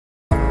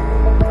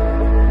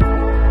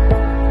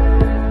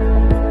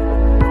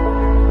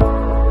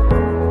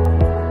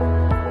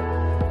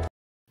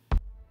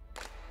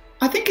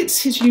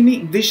it's his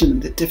unique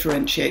vision that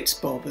differentiates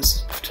Bob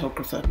as a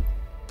photographer.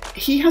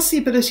 He has the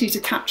ability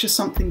to capture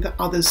something that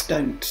others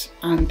don't,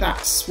 and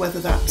whether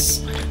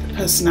that's the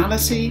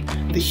personality,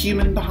 the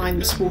human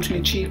behind the sporting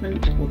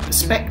achievement, or the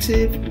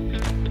perspective,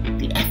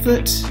 the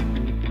effort,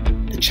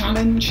 the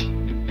challenge.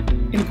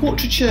 In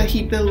portraiture,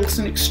 he builds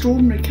an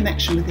extraordinary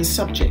connection with his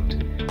subject.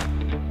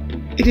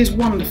 It is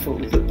wonderful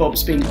that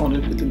Bob's being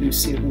honoured with the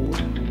Lucie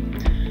Award.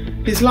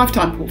 His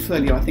lifetime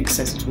portfolio, I think,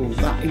 says it all,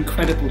 that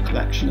incredible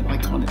collection of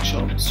iconic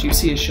shots. You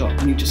see a shot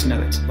and you just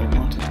know it's Bob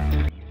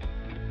Martin.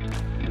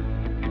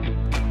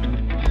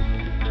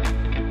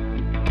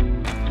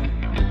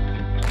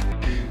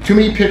 Too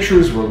many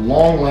pictures were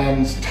long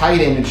lens,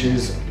 tight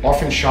images,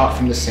 often shot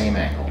from the same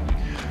angle.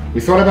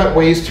 We thought about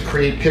ways to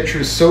create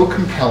pictures so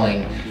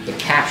compelling that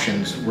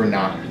captions were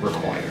not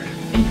required.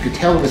 And you could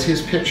tell it was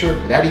his picture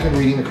without even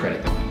reading the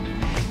credit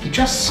line. He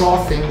just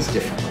saw things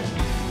differently.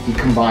 He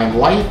combined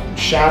light and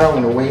shadow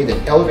in a way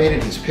that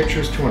elevated his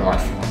pictures to an art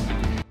form.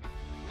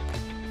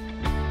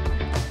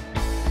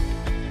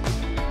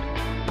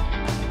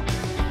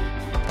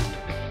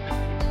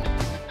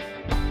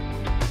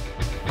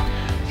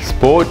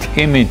 Sports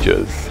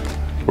images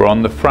were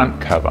on the front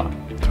cover.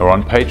 They're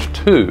on page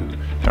 2.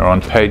 They're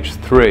on page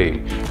 3.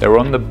 They're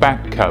on the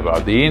back cover,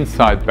 the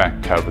inside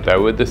back cover. They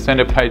were the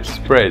center page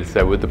spreads.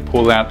 They were the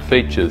pull-out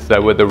features. They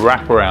were the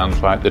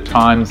wraparounds like the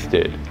Times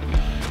did.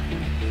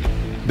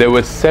 There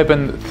were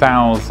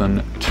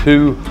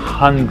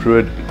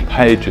 7,200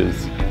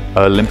 pages of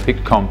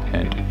Olympic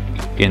content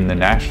in the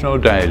national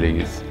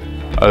dailies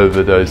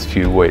over those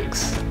few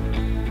weeks.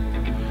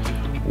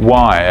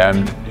 Why?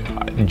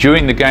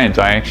 During the games,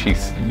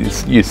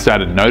 you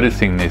started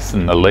noticing this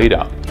in the lead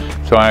up.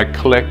 So I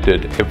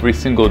collected every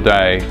single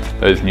day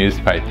those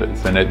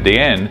newspapers, and at the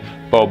end,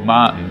 Bob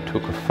Martin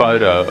took a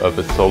photo of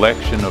a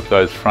selection of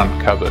those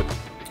front covers.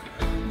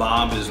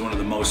 Bob is one of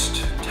the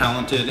most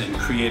talented and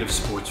creative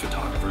sports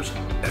photographers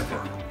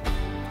ever.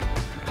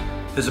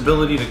 His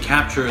ability to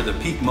capture the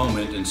peak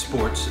moment in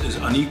sports is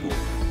unequaled,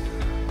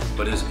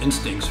 but his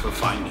instincts for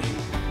finding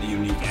the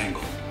unique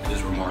angle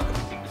is remarkable.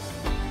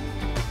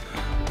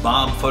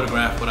 Bob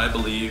photographed what I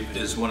believe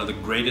is one of the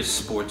greatest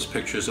sports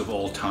pictures of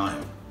all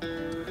time.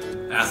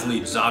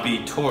 Athlete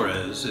Xavi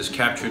Torres is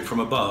captured from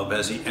above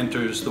as he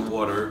enters the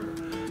water,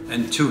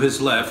 and to his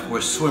left,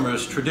 where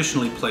swimmers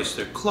traditionally place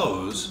their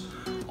clothes,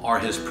 are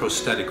his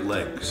prosthetic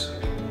legs.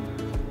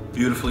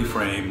 Beautifully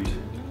framed,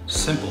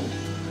 simple,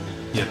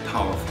 yet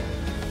powerful.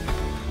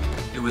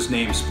 It was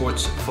named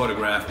Sports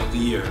Photograph of the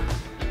Year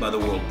by the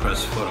World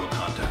Press Photo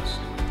Contest.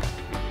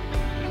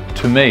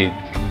 To me,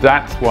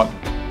 that's what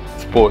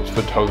sports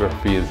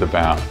photography is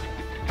about.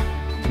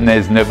 And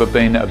there's never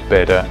been a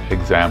better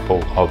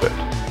example of it.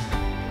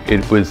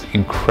 It was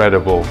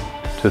incredible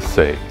to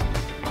see.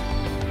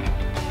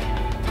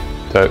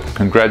 So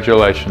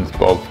congratulations,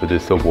 Bob, for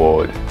this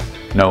award.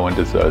 No one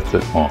deserves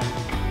it more.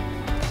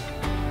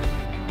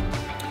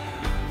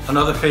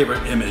 Another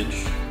favorite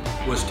image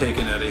was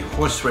taken at a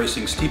horse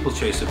racing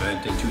steeplechase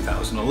event in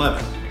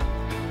 2011.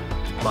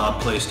 Bob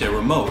placed a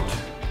remote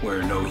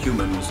where no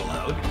human was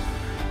allowed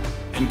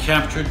and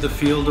captured the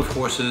field of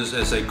horses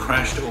as they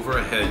crashed over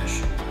a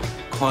hedge,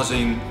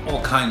 causing all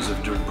kinds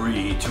of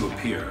debris to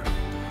appear,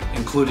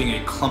 including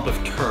a clump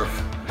of turf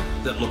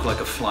that looked like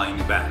a flying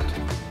bat.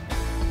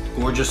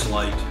 Gorgeous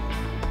light,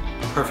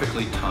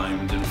 perfectly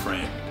timed and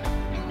framed.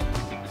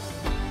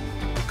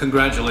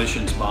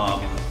 Congratulations,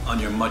 Bob, on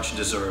your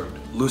much-deserved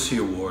Lucie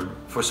Award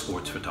for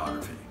sports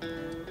photography.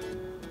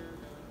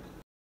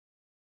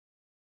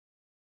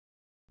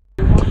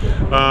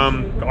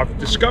 I've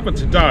discovered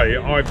today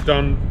I've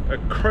done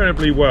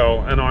incredibly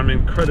well, and I'm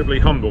incredibly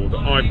humbled.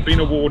 I've been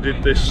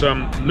awarded this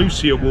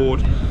Lucie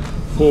Award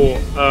for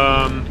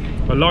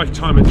a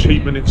lifetime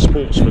achievement in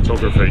sports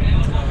photography.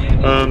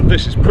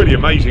 This is pretty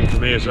amazing for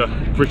me as a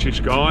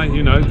British guy.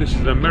 You know, this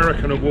is an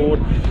American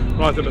award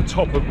right at the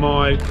top of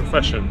my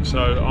profession,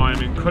 so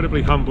I'm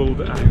incredibly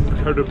humbled and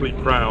incredibly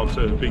proud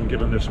to have been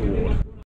given this award.